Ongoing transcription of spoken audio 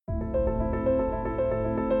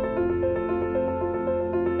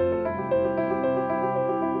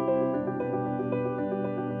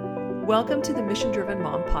Welcome to the Mission Driven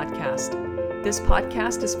Mom Podcast. This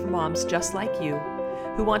podcast is for moms just like you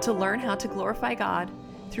who want to learn how to glorify God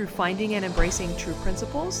through finding and embracing true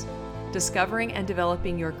principles, discovering and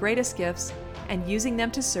developing your greatest gifts, and using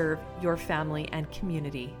them to serve your family and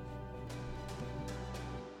community.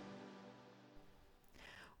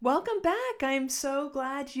 Welcome back. I'm so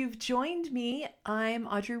glad you've joined me. I'm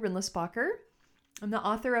Audrey Ribdlisbacher. I'm the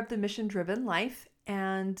author of The Mission Driven Life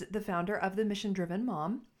and the founder of The Mission Driven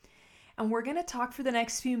Mom. And we're going to talk for the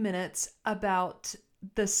next few minutes about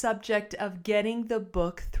the subject of getting the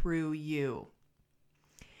book through you.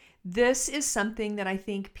 This is something that I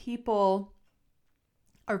think people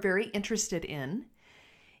are very interested in,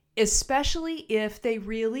 especially if they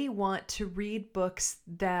really want to read books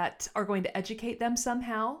that are going to educate them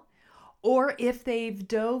somehow, or if they've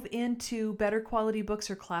dove into better quality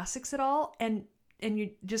books or classics at all, and you're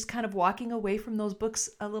just kind of walking away from those books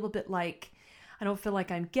a little bit like, I don't feel like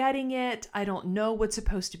I'm getting it. I don't know what's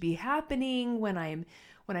supposed to be happening when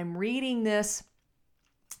I'm reading this.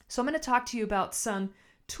 So I'm going to talk to you about some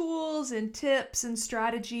tools and tips and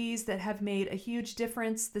strategies that have made a huge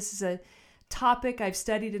difference. This is a topic I've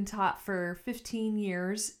studied and taught for 15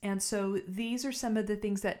 years. And so these are some of the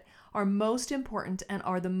things that are most important and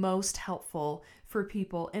are the most helpful for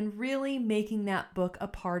people in really making that book a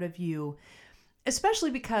part of you, especially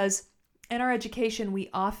because in our education, we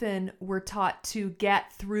often were taught to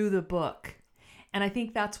get through the book. And I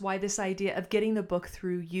think that's why this idea of getting the book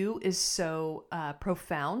through you is so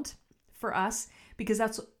profound for us, because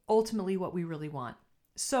that's ultimately what we really want.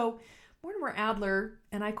 So Mortimer Adler,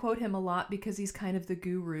 and I quote him a lot because he's kind of the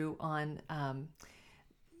guru on,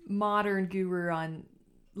 modern guru on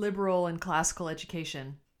liberal and classical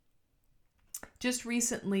education, just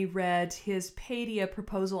recently read his Paideia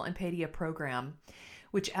proposal and Paideia program,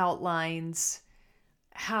 which outlines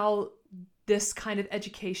how this kind of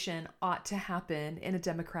education ought to happen in a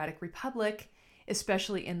democratic republic,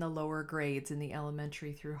 especially in the lower grades in the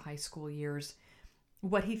elementary through high school years,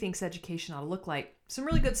 what he thinks education ought to look like. Some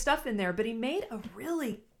really good stuff in there, but he made a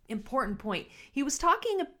really important point. He was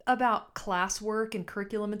talking about classwork and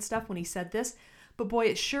curriculum and stuff when he said this, but boy,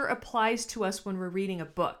 it sure applies to us when we're reading a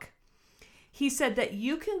book. He said that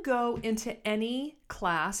you can go into any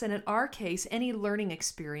class, and in our case, any learning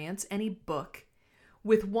experience, any book,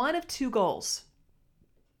 with one of two goals.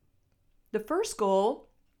 The first goal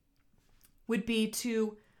would be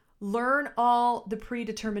to learn all the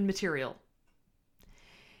predetermined material.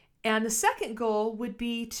 And the second goal would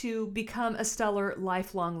be to become a stellar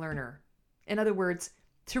lifelong learner. In other words,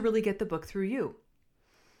 to really get the book through you.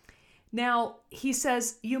 Now, he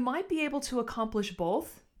says you might be able to accomplish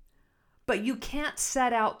both, but you can't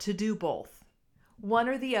set out to do both. One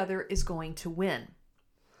or the other is going to win.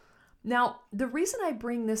 Now, the reason I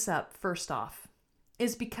bring this up first off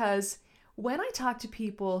is because when I talk to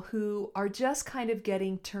people who are just kind of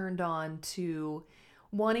getting turned on to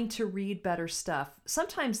wanting to read better stuff,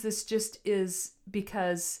 sometimes this just is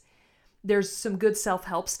because there's some good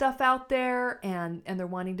self-help stuff out there and they're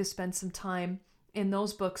wanting to spend some time in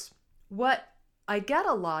those books. What I get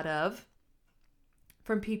a lot of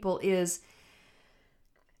from people is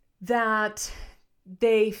that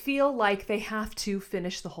they feel like they have to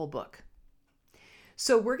finish the whole book.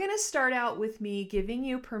 So we're going to start out with me giving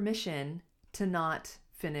you permission to not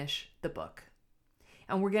finish the book.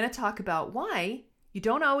 And we're going to talk about why you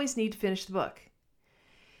don't always need to finish the book.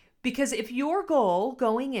 Because if your goal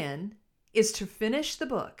going in is to finish the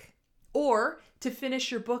book or to finish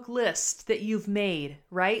your book list that you've made,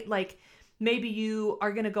 right? Like maybe you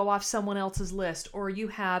are going to go off someone else's list, or you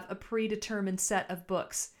have a predetermined set of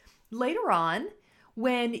books. Later on,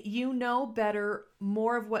 when you know better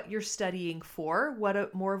more of what you're studying for,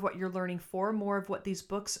 more of what you're learning for, more of what these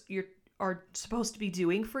books are supposed to be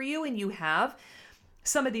doing for you, and you have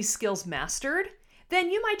some of these skills mastered, then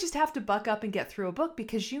you might just have to buck up and get through a book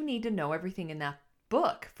because you need to know everything in that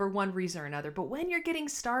book for one reason or another. But when you're getting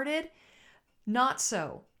started, not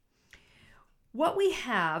so. What we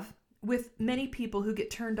have with many people who get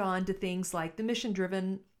turned on to things like The Mission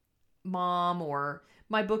Driven Mom, or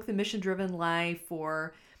my book, The Mission Driven Life,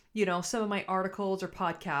 or, some of my articles or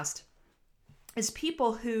podcast, is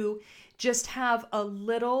people who just have a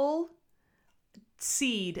little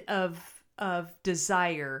seed of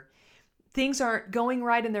desire. Things aren't going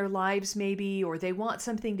right in their lives maybe, or they want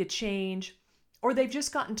something to change, or they've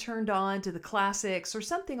just gotten turned on to the classics or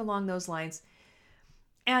something along those lines.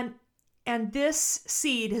 And this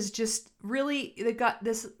seed has just really, they've got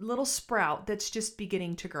this little sprout that's just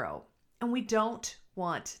beginning to grow. And we don't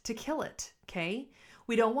want to kill it, okay?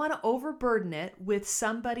 We don't want to overburden it with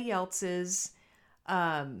somebody else's,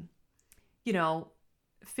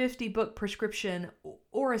 50 book prescription,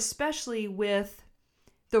 or especially with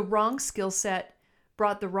the wrong skill set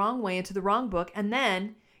brought the wrong way into the wrong book, and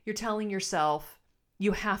then you're telling yourself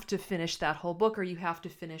you have to finish that whole book, or you have to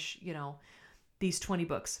finish, these 20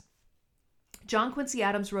 books. John Quincy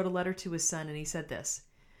Adams wrote a letter to his son, and he said this: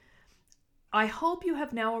 I hope you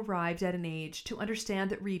have now arrived at an age to understand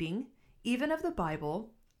that reading, even of the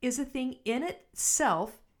Bible, is a thing in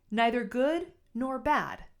itself neither good nor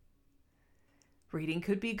bad. Reading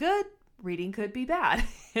could be good, reading could be bad.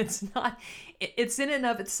 It's in and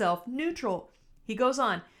of itself neutral. He goes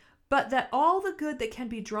on, but that all the good that can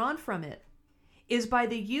be drawn from it is by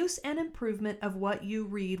the use and improvement of what you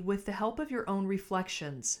read with the help of your own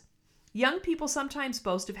reflections. Young people sometimes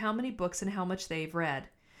boast of how many books and how much they've read,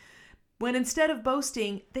 when instead of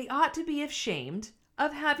boasting, they ought to be ashamed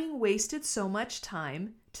of having wasted so much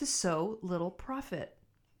time to so little profit.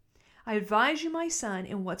 I advise you, my son,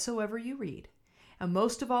 in whatsoever you read, and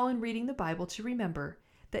most of all in reading the Bible, to remember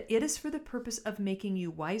that it is for the purpose of making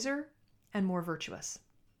you wiser and more virtuous.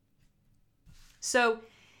 So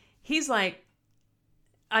he's like,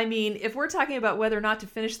 if we're talking about whether or not to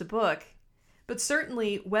finish the book, but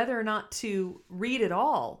certainly whether or not to read it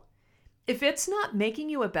all, if it's not making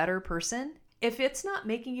you a better person, if it's not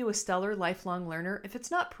making you a stellar lifelong learner, if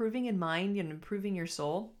it's not proving in mind and improving your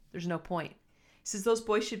soul, there's no point. He says those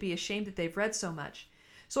boys should be ashamed that they've read so much.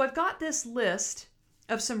 So I've got this list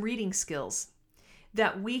of some reading skills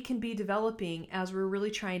that we can be developing as we're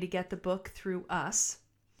really trying to get the book through us.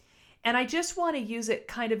 And I just want to use it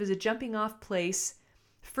kind of as a jumping off place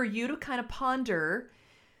for you to kind of ponder,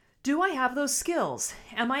 do I have those skills?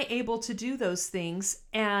 Am I able to do those things?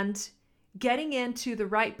 And getting into the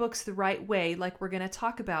right books the right way, like we're going to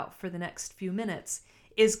talk about for the next few minutes,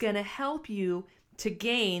 is going to help you to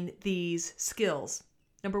gain these skills.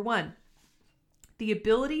 Number 1, the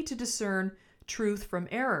ability to discern truth from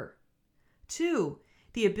error. 2,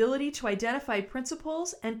 the ability to identify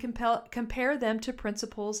principles and compare them to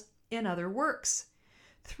principles in other works.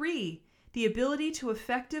 3, the ability to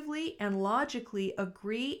effectively and logically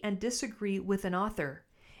agree and disagree with an author.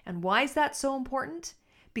 And why is that so important?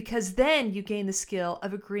 Because then you gain the skill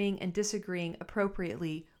of agreeing and disagreeing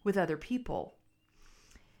appropriately with other people.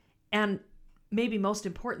 And maybe most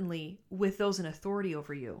importantly, with those in authority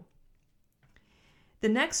over you. The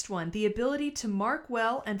next one, the ability to mark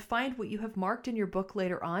well and find what you have marked in your book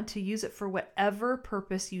later on to use it for whatever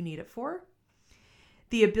purpose you need it for.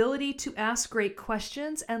 The ability to ask great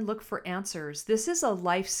questions and look for answers. This is a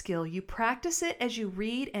life skill. You practice it as you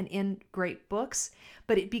read and in great books,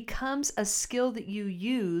 but it becomes a skill that you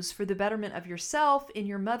use for the betterment of yourself, in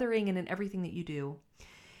your mothering, and in everything that you do.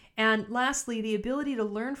 And lastly, the ability to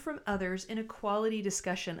learn from others in a quality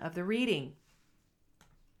discussion of the reading.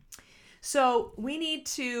 So we need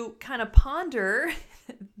to kind of ponder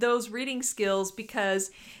those reading skills,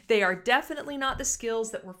 because they are definitely not the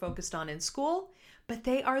skills that we're focused on in school, but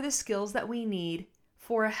they are the skills that we need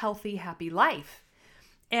for a healthy, happy life.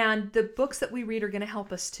 And the books that we read are going to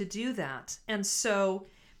help us to do that. And so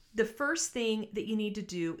the first thing that you need to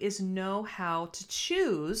do is know how to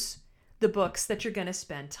choose the books that you're going to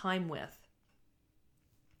spend time with.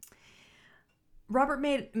 Robert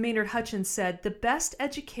Maynard Hutchins said, "The best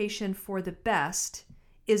education for the best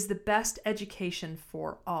is the best education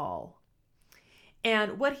for all."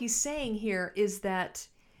 And what he's saying here is that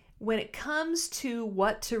when it comes to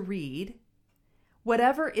what to read,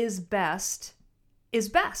 whatever is best is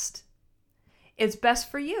best. It's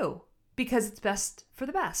best for you because it's best for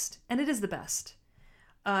the best, and it is the best.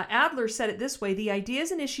 Adler said it this way: the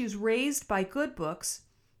ideas and issues raised by good books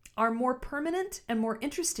are more permanent and more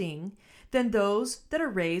interesting than those that are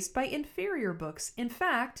raised by inferior books. In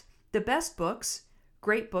fact, the best books,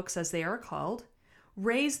 great books as they are called,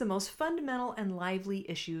 raise the most fundamental and lively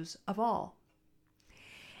issues of all.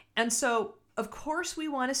 And so, of course, we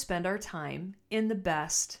want to spend our time in the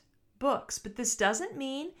best books, but this doesn't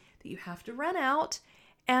mean that you have to run out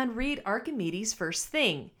and read Archimedes first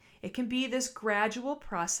thing. It can be this gradual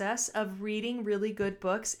process of reading really good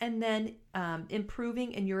books and then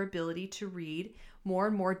improving in your ability to read more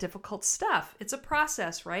and more difficult stuff. It's a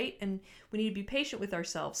process, right? And we need to be patient with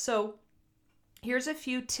ourselves. So here's a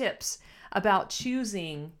few tips about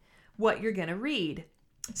choosing what you're going to read.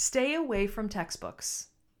 Stay away from textbooks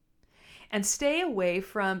and stay away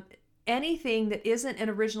from anything that isn't an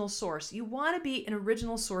original source. You want to be in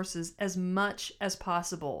original sources as much as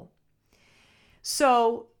possible.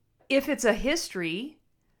 So if it's a history,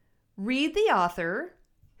 read the author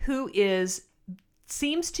who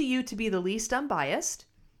seems to you to be the least unbiased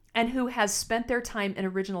and who has spent their time in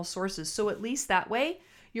original sources. So at least that way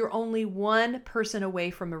You're only one person away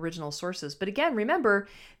from original sources. But again, remember,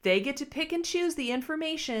 they get to pick and choose the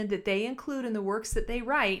information that they include in the works that they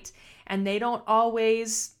write, and they don't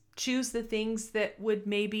always choose the things that would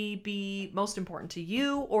maybe be most important to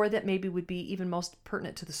you, or that maybe would be even most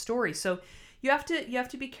pertinent to the story. So you have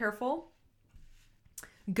to be careful.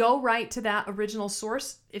 Go right to that original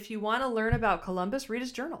source. If you want to learn about Columbus, read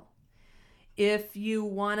his journal. If you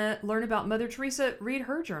want to learn about Mother Teresa, read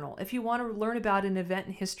her journal. If you want to learn about an event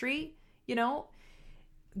in history,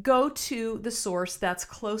 go to the source that's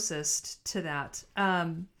closest to that.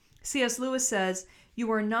 C.S. Lewis says,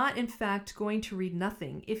 "You are not, in fact, going to read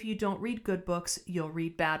nothing. If you don't read good books, you'll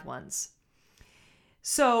read bad ones."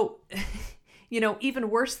 So, even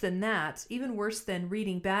worse than that, even worse than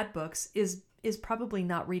reading bad books is probably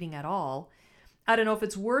not reading at all. I don't know if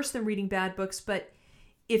it's worse than reading bad books, but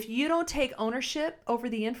if you don't take ownership over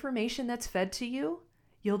the information that's fed to you,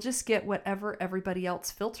 you'll just get whatever everybody else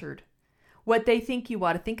filtered. What they think you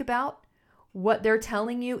ought to think about, what they're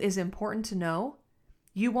telling you is important to know,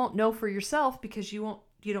 you won't know for yourself because you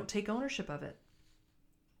don't take ownership of it.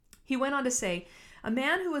 He went on to say, "A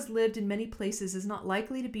man who has lived in many places is not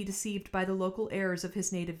likely to be deceived by the local airs of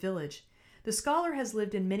his native village. The scholar has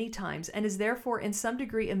lived in many times and is therefore in some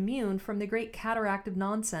degree immune from the great cataract of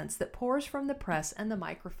nonsense that pours from the press and the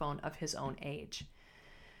microphone of his own age."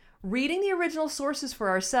 Reading the original sources for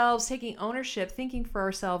ourselves, taking ownership, thinking for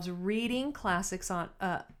ourselves, reading classics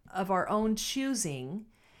of our own choosing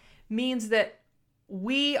means that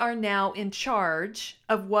we are now in charge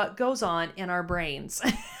of what goes on in our brains.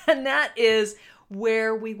 And that is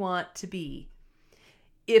where we want to be.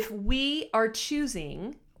 If we are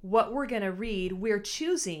choosing what we're going to read, we're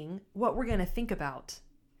choosing what we're going to think about.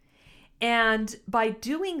 And by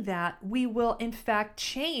doing that, we will in fact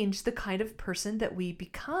change the kind of person that we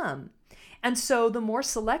become. And so the more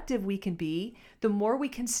selective we can be, the more we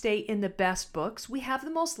can stay in the best books, we have the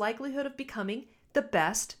most likelihood of becoming the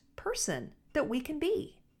best person that we can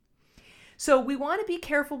be. So we want to be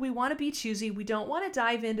careful. We want to be choosy. We don't want to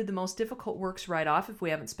dive into the most difficult works right off if we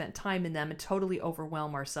haven't spent time in them and totally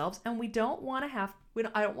overwhelm ourselves. And I don't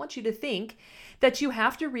want you to think that you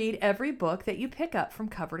have to read every book that you pick up from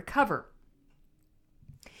cover to cover.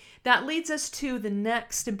 That leads us to the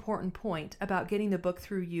next important point about getting the book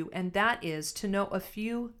through you, and that is to know a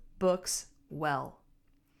few books well.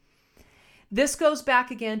 This goes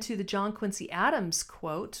back again to the John Quincy Adams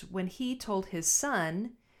quote when he told his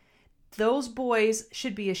son, those boys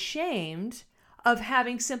should be ashamed of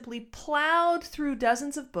having simply plowed through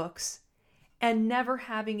dozens of books and never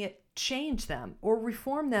having it change them or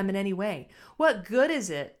reform them in any way. What good is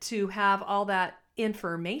it to have all that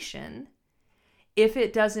information if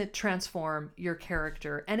it doesn't transform your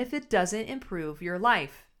character and if it doesn't improve your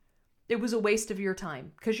life? It was a waste of your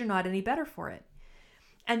time because you're not any better for it.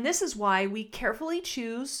 And this is why we carefully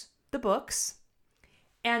choose the books,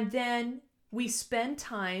 and then we spend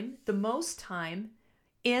time, the most time,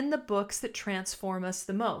 in the books that transform us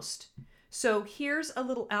the most. So here's a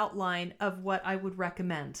little outline of what I would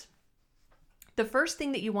recommend. The first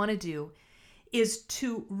thing that you want to do is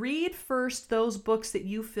to read first those books that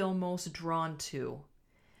you feel most drawn to.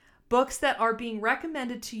 Books that are being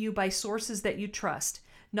recommended to you by sources that you trust,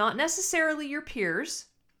 not necessarily your peers,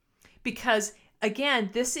 because again,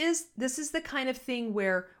 this is the kind of thing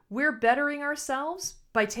where we're bettering ourselves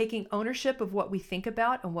by taking ownership of what we think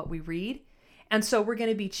about and what we read. And so we're going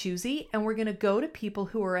to be choosy, and we're going to go to people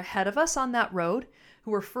who are ahead of us on that road,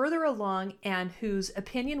 who are further along, and whose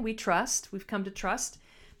opinion we trust, we've come to trust,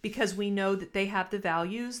 because we know that they have the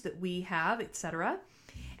values that we have, etc.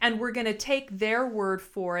 And we're going to take their word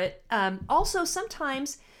for it. Also,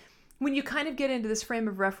 sometimes when you kind of get into this frame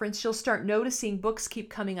of reference, you'll start noticing books keep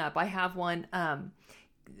coming up. I have one,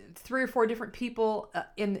 3 or 4 different people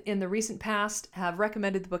in the recent past have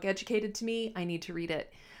recommended the book Educated to me. I need to read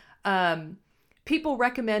it. People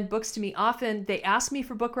recommend books to me often. They ask me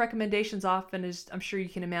for book recommendations often, as I'm sure you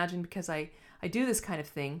can imagine, because I do this kind of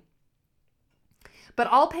thing. But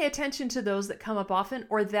I'll pay attention to those that come up often,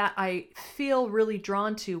 or that I feel really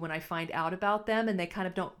drawn to when I find out about them, and they kind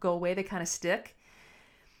of don't go away. They kind of stick.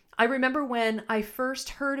 I remember when I first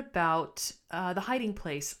heard about The Hiding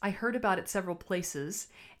Place. I heard about it several places,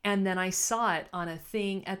 and then I saw it on a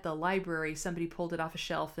thing at the library. Somebody pulled it off a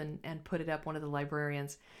shelf and put it up, one of the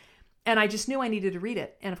librarians. And I just knew I needed to read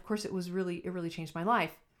it. And of course, it really changed my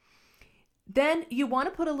life. Then you want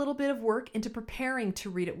to put a little bit of work into preparing to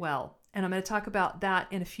read it well. And I'm going to talk about that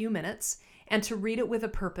in a few minutes, and to read it with a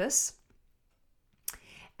purpose.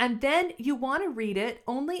 And then you want to read it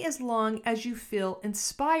only as long as you feel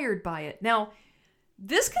inspired by it. Now,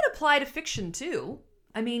 this can apply to fiction too.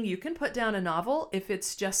 I mean, you can put down a novel if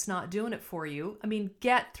it's just not doing it for you. I mean,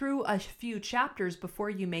 get through a few chapters before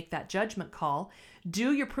you make that judgment call.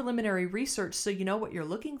 Do your preliminary research so you know what you're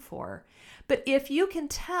looking for. But if you can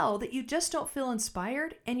tell that you just don't feel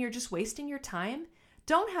inspired and you're just wasting your time,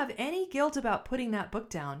 don't have any guilt about putting that book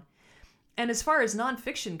down. And as far as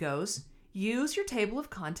nonfiction goes, use your table of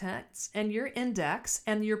contents and your index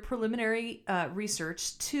and your preliminary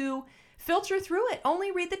research to filter through it.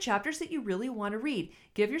 Only read the chapters that you really want to read.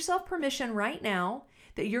 Give yourself permission right now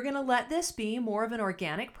that you're going to let this be more of an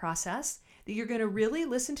organic process, that you're going to really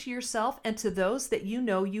listen to yourself and to those that you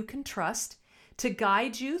know you can trust to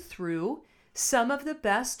guide you through some of the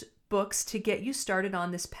best books to get you started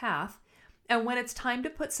on this path. And when it's time to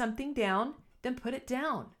put something down, then put it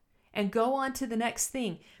down and go on to the next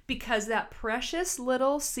thing, because that precious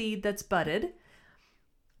little seed that's budded,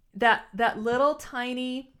 that little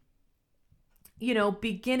tiny,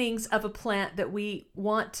 beginnings of a plant that we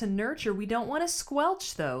want to nurture, we don't want to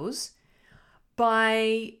squelch those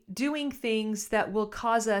by doing things that will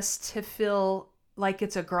cause us to feel like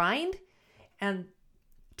it's a grind and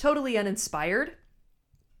totally uninspired.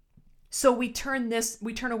 So we turn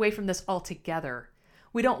away from this altogether.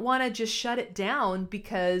 We don't want to just shut it down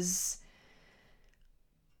because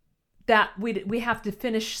that we have to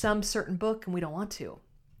finish some certain book and we don't want to.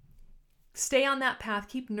 Stay on that path.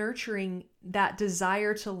 Keep nurturing that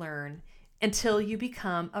desire to learn until you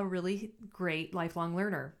become a really great lifelong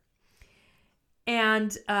learner.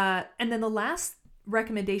 And then the last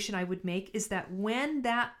recommendation I would make is that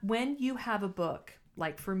when you have a book,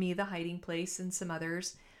 like for me, The Hiding Place and some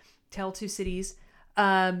others, Tell Two Cities,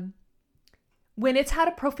 when it's had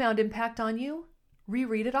a profound impact on you,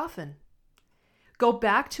 reread it often. Go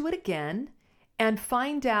back to it again and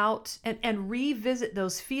find out and revisit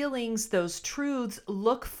those feelings, those truths.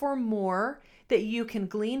 Look for more that you can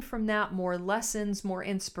glean from that, more lessons, more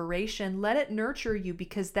inspiration. Let it nurture you,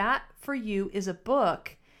 because that for you is a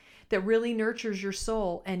book that really nurtures your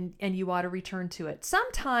soul, and you ought to return to it.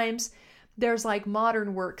 Sometimes there's like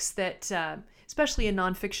modern works that, especially in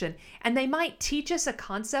nonfiction, and they might teach us a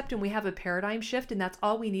concept and we have a paradigm shift, and that's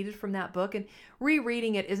all we needed from that book. And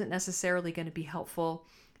rereading it isn't necessarily going to be helpful.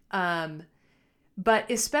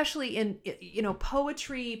 But especially in,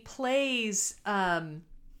 poetry, plays,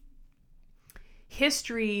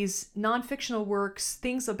 histories, nonfictional works,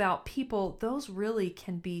 things about people, those really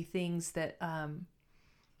can be things that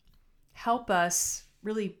help us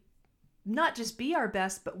really not just be our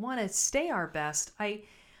best, but want to stay our best.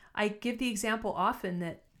 I give the example often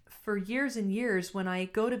that for years and years, when I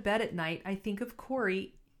go to bed at night, I think of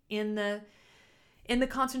Corey in the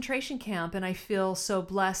concentration camp, and I feel so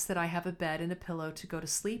blessed that I have a bed and a pillow to go to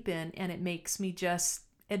sleep in, and it makes me just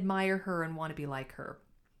admire her and want to be like her.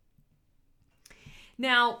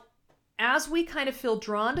 Now, as we kind of feel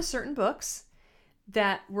drawn to certain books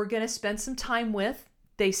that we're going to spend some time with,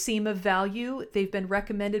 they seem of value, they've been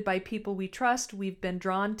recommended by people we trust, we've been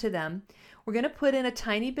drawn to them, we're going to put in a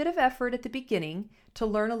tiny bit of effort at the beginning to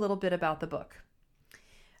learn a little bit about the book.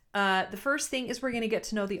 The first thing is we're going to get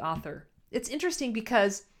to know the author. It's interesting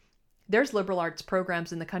because there's liberal arts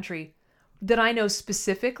programs in the country that I know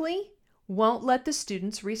specifically won't let the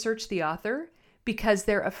students research the author because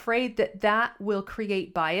they're afraid that will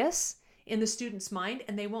create bias in the student's mind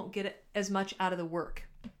and they won't get as much out of the work.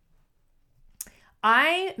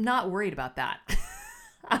 I'm not worried about that.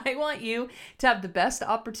 I want you to have the best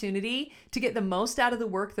opportunity to get the most out of the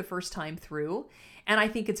work the first time through. And I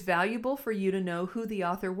think it's valuable for you to know who the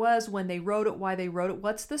author was, when they wrote it, why they wrote it,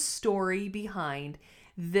 what's the story behind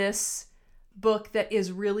this book that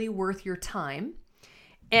is really worth your time.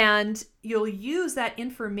 And you'll use that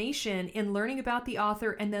information in learning about the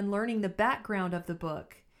author and then learning the background of the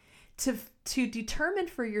book to determine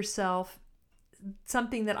for yourself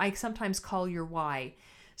something that I sometimes call your why.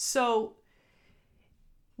 So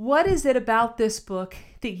what is it about this book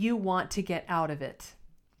that you want to get out of it?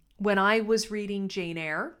 When I was reading Jane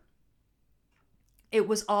Eyre, it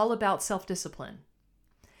was all about self-discipline.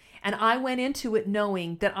 And I went into it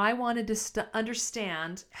knowing that I wanted to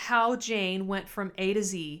understand how Jane went from A to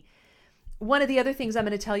Z. One of the other things I'm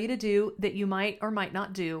going to tell you to do that you might or might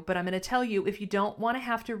not do, but I'm going to tell you, if you don't want to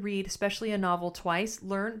have to read, especially a novel twice,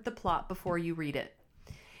 learn the plot before you read it.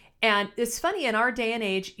 And it's funny, in our day and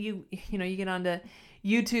age, you get onto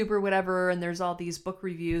YouTube or whatever, and there's all these book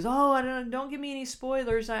reviews. Oh, don't give me any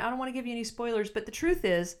spoilers. I don't want to give you any spoilers. But the truth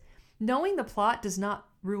is, knowing the plot does not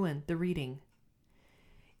ruin the reading.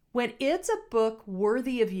 When it's a book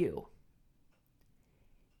worthy of you,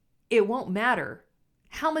 it won't matter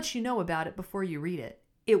how much you know about it before you read it.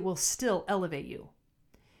 It will still elevate you.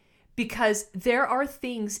 Because there are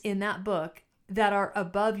things in that book that are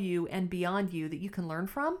above you and beyond you that you can learn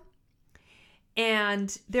from.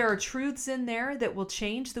 And there are truths in there that will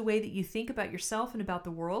change the way that you think about yourself and about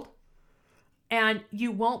the world. And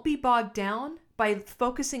you won't be bogged down by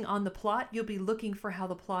focusing on the plot. You'll be looking for how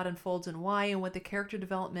the plot unfolds and why, and what the character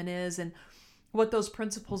development is, and what those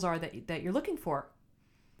principles are that you're looking for.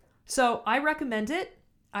 So I recommend it.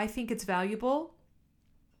 I think it's valuable.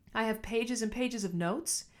 I have pages and pages of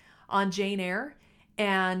notes on Jane Eyre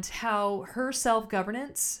and how her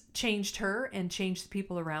self-governance changed her and changed the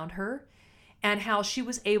people around her, and how she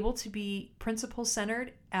was able to be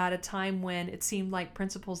principle-centered at a time when it seemed like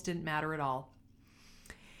principles didn't matter at all.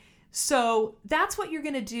 So that's what you're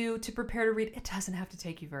going to do to prepare to read. It doesn't have to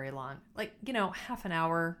take you very long. Like, half an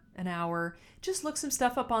hour. Just look some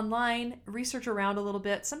stuff up online, research around a little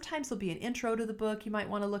bit. Sometimes there'll be an intro to the book you might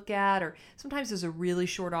want to look at, or sometimes there's a really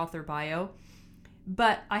short author bio.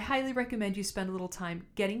 But I highly recommend you spend a little time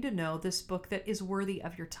getting to know this book that is worthy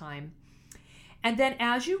of your time. And then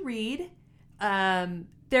as you read,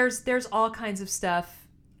 there's all kinds of stuff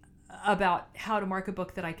about how to mark a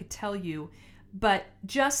book that I could tell you. But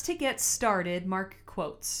just to get started, mark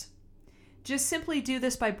quotes. Just simply do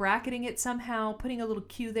this by bracketing it somehow, putting a little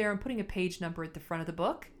Q there and putting a page number at the front of the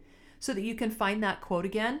book so that you can find that quote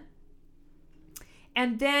again.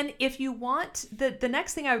 And then if you want, the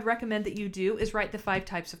next thing I would recommend that you do is write the 5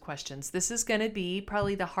 types of questions. This is going to be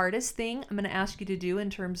probably the hardest thing I'm going to ask you to do in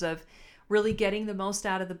terms of really getting the most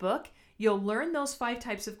out of the book. You'll learn those 5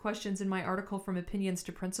 types of questions in my article, From Opinions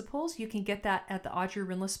to Principles. You can get that at the Audrey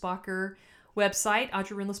Ribdlisbacher website,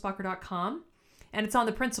 audreyribdlisbacher.com, and it's on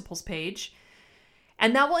the principles page.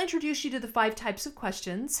 And that will introduce you to the 5 types of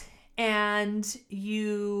questions, and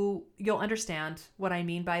you'll understand what I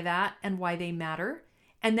mean by that and why they matter.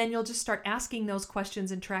 And then you'll just start asking those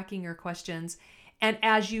questions and tracking your questions. And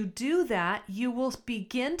as you do that, you will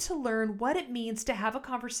begin to learn what it means to have a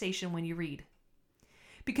conversation when you read.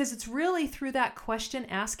 Because it's really through that question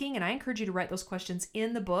asking, and I encourage you to write those questions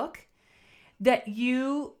in the book, that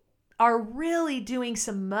you are really doing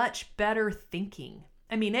some much better thinking.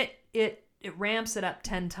 I mean, it ramps it up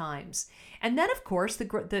 10 times. And then, of course, the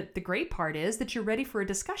great part is that you're ready for a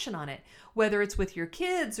discussion on it, whether it's with your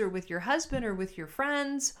kids or with your husband or with your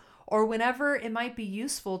friends, or whenever it might be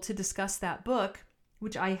useful to discuss that book,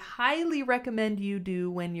 which I highly recommend you do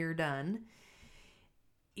when you're done.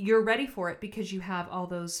 You're ready for it because you have all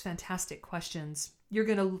those fantastic questions. You're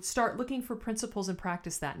going to start looking for principles and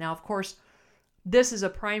practice that. Now, of course, this is a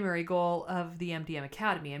primary goal of the MDM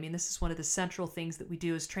Academy. I mean, this is one of the central things that we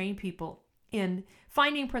do, is train people in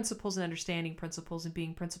finding principles and understanding principles and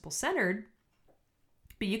being principle-centered.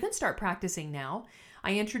 But you can start practicing now.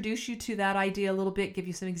 I introduce you to that idea a little bit, give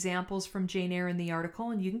you some examples from Jane Eyre in the article,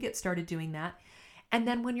 and you can get started doing that. And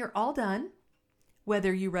then when you're all done,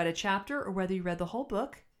 whether you read a chapter or whether you read the whole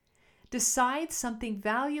book, decide something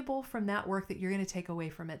valuable from that work that you're going to take away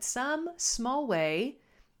from it. Some small way,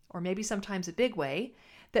 or maybe sometimes a big way,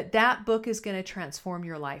 that book is going to transform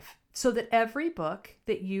your life, so that every book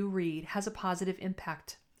that you read has a positive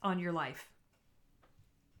impact on your life.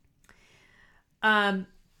 The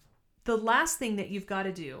last thing that you've got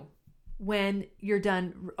to do when you're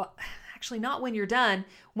done, actually not when you're done,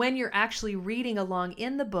 when you're actually reading along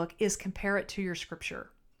in the book, is compare it to your scripture.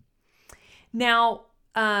 Now,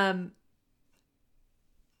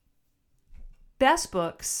 best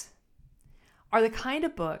books are the kind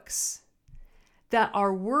of books that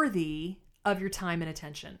are worthy of your time and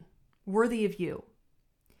attention, worthy of you.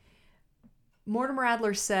 Mortimer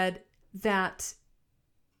Adler said that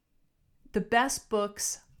the best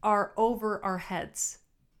books are over our heads,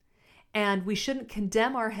 and we shouldn't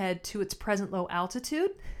condemn our head to its present low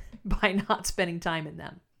altitude by not spending time in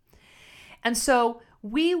them. And so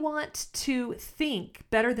we want to think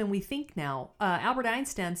better than we think now. Albert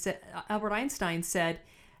Einstein said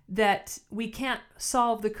that we can't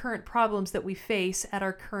solve the current problems that we face at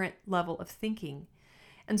our current level of thinking.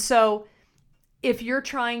 And so if you're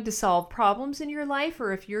trying to solve problems in your life,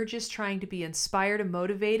 or if you're just trying to be inspired and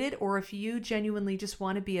motivated, or if you genuinely just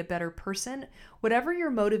want to be a better person, whatever your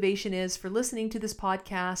motivation is for listening to this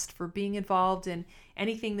podcast, for being involved in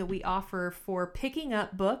anything that we offer, for picking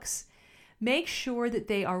up books, make sure that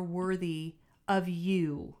they are worthy of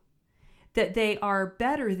you, that they are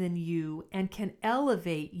better than you and can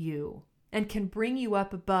elevate you and can bring you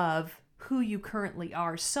up above who you currently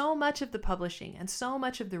are. So much of the publishing and so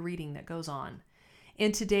much of the reading that goes on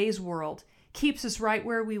in today's world keeps us right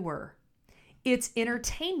where we were. It's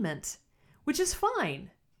entertainment, which is fine,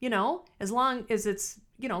 as long as it's,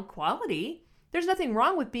 quality. There's nothing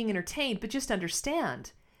wrong with being entertained, but just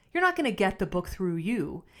understand, You're not going to get the book through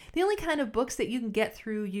you. The only kind of books that you can get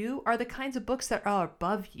through you are the kinds of books that are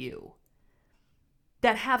above you,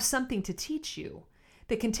 that have something to teach you,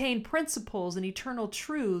 that contain principles and eternal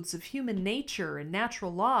truths of human nature and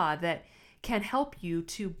natural law that can help you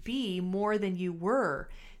to be more than you were,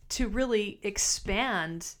 to really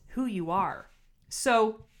expand who you are.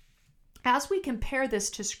 So as we compare this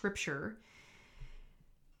to Scripture,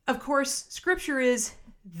 of course, Scripture is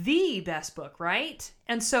the best book, right?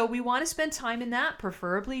 And so we want to spend time in that,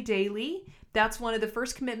 preferably daily. That's one of the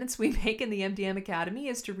first commitments we make in the MDM Academy,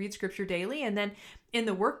 is to read Scripture daily. And then in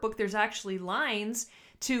the workbook, there's actually lines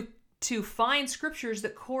to find scriptures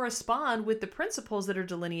that correspond with the principles that are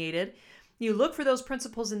delineated. You look for those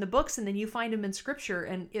principles in the books, and then you find them in Scripture.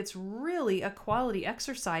 And it's really a quality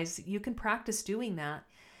exercise. You can practice doing that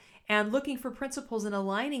and looking for principles and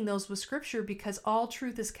aligning those with Scripture, because all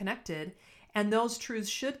truth is connected. And those truths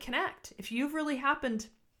should connect. If you've really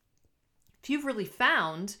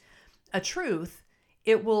found a truth,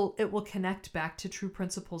 it will connect back to true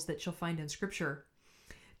principles that you'll find in Scripture.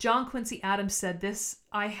 John Quincy Adams said this: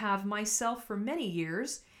 "I have myself for many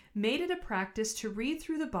years made it a practice to read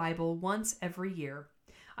through the Bible once every year.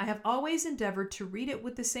 I have always endeavored to read it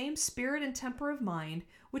with the same spirit and temper of mind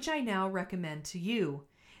which I now recommend to you.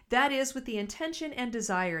 That is, with the intention and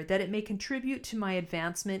desire that it may contribute to my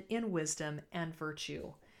advancement in wisdom and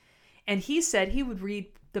virtue." And he said he would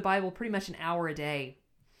read the Bible pretty much an hour a day.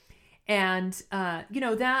 And,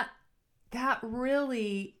 that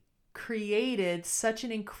really created such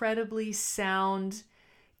an incredibly sound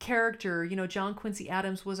character. John Quincy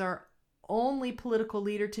Adams was our only political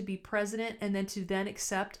leader to be president and then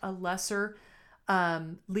accept a lesser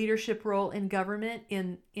leadership role in government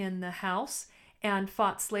in the House, and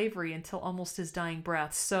fought slavery until almost his dying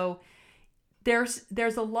breath. So there's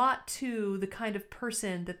a lot to the kind of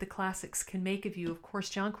person that the classics can make of you. Of course,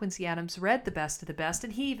 John Quincy Adams read the best of the best,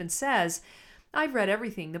 and he even says, "I've read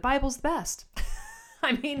everything. The Bible's the best."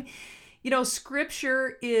 I mean,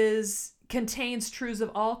 Scripture contains truths of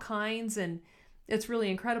all kinds, and it's really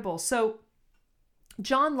incredible. So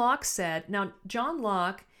John Locke said, now John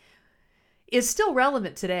Locke is still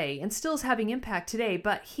relevant today and still is having impact today,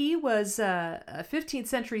 but he was a 15th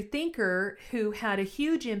century thinker who had a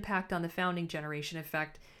huge impact on the founding generation. In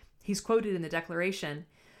fact, he's quoted in the Declaration.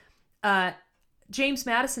 James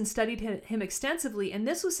Madison studied him extensively, and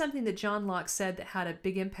this was something that John Locke said that had a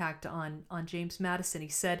big impact on James Madison. He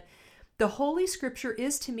said, "The Holy Scripture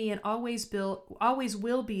is to me and always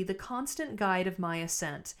will be the constant guide of my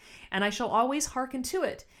assent, and I shall always hearken to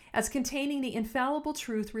it, as containing the infallible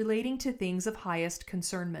truth relating to things of highest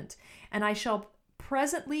concernment. And I shall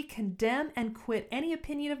presently condemn and quit any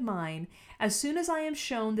opinion of mine as soon as I am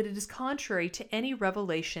shown that it is contrary to any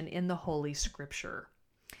revelation in the Holy Scripture."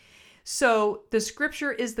 So the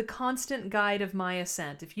Scripture is the constant guide of my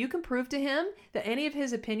assent. If you can prove to him that any of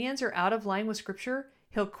his opinions are out of line with Scripture,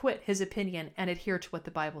 he'll quit his opinion and adhere to what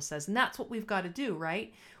the Bible says. And that's what we've got to do,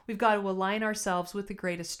 right? We've got to align ourselves with the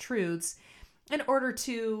greatest truths in order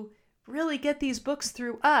to really get these books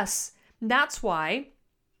through us. And that's why,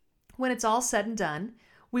 when it's all said and done,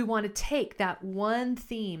 we want to take that one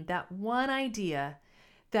theme, that one idea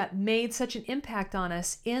that made such an impact on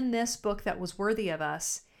us in this book that was worthy of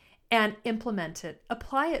us, and implement it,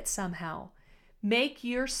 apply it somehow. Make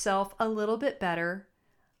yourself a little bit better,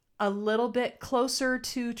 a little bit closer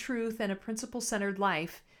to truth and a principle-centered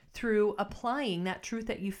life through applying that truth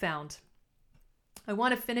that you found. I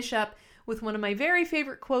want to finish up with one of my very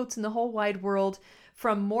favorite quotes in the whole wide world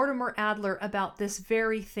from Mortimer Adler about this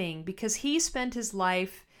very thing, because he spent his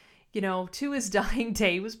life, to his dying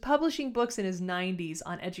day. He was publishing books in his 90s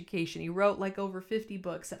on education. He wrote like over 50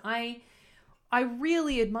 books, and I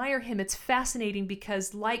really admire him. It's fascinating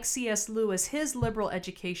because, like C.S. Lewis, his liberal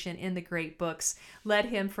education in the great books led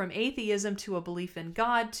him from atheism to a belief in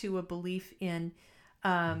God to a belief in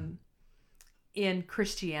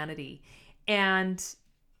Christianity. And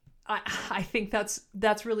I think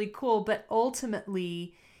that's really cool. But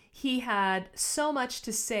ultimately, he had so much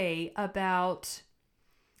to say about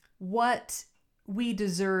what we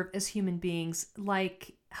deserve as human beings.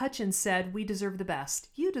 Like Hutchins said, we deserve the best.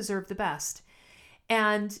 You deserve the best.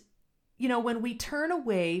 And, when we turn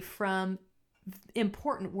away from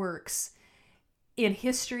important works in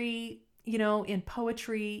history, in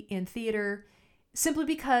poetry, in theater, simply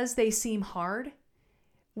because they seem hard,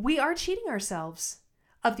 we are cheating ourselves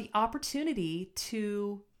of the opportunity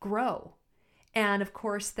to grow. And of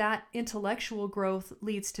course, that intellectual growth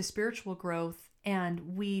leads to spiritual growth,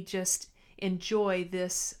 and we just enjoy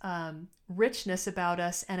this richness about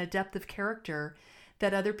us and a depth of character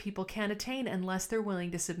that other people can't attain unless they're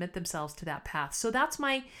willing to submit themselves to that path. So that's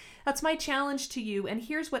my challenge to you. And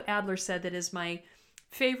here's what Adler said that is my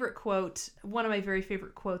favorite quote, one of my very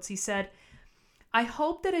favorite quotes. He said, "I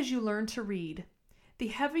hope that as you learn to read, the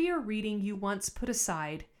heavier reading you once put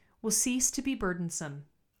aside will cease to be burdensome.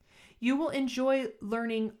 You will enjoy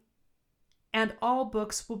learning, and all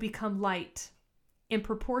books will become light in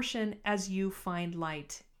proportion as you find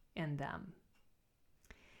light in them."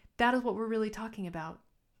 That is what we're really talking about.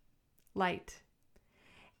 Light.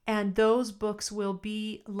 And those books will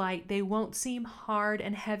be light. They won't seem hard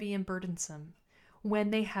and heavy and burdensome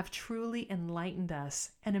when they have truly enlightened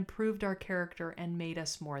us and improved our character and made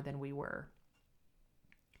us more than we were.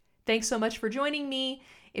 Thanks so much for joining me.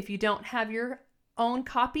 If you don't have your own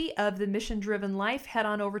copy of The Mission Driven Life, head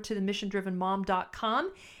on over to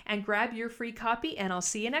themissiondrivenmom.com and grab your free copy, and I'll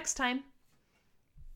see you next time.